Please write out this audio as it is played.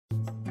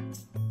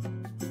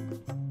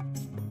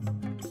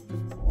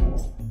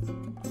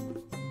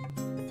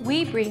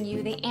we bring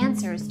you the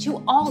answers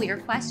to all your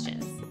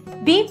questions.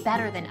 Be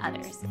better than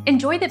others.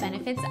 Enjoy the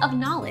benefits of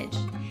knowledge.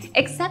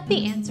 Accept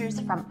the answers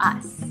from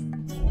us.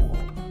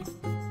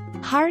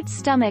 Hard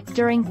stomach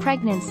during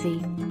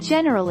pregnancy.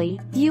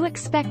 Generally, you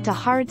expect a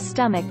hard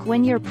stomach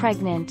when you're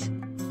pregnant.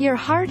 Your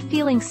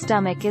hard-feeling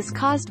stomach is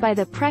caused by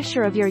the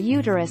pressure of your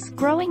uterus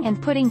growing and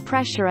putting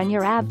pressure on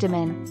your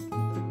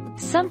abdomen.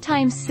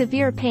 Sometimes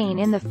severe pain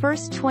in the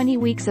first 20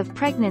 weeks of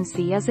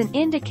pregnancy is an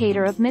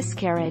indicator of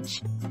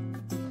miscarriage.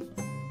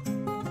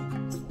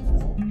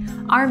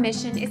 Our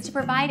mission is to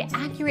provide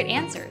accurate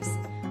answers.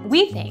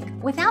 We think,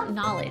 without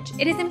knowledge,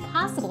 it is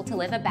impossible to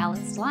live a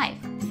balanced life.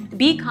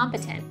 Be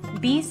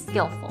competent. Be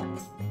skillful.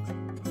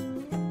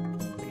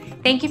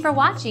 Thank you for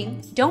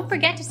watching. Don't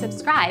forget to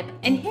subscribe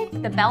and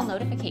hit the bell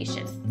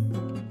notification.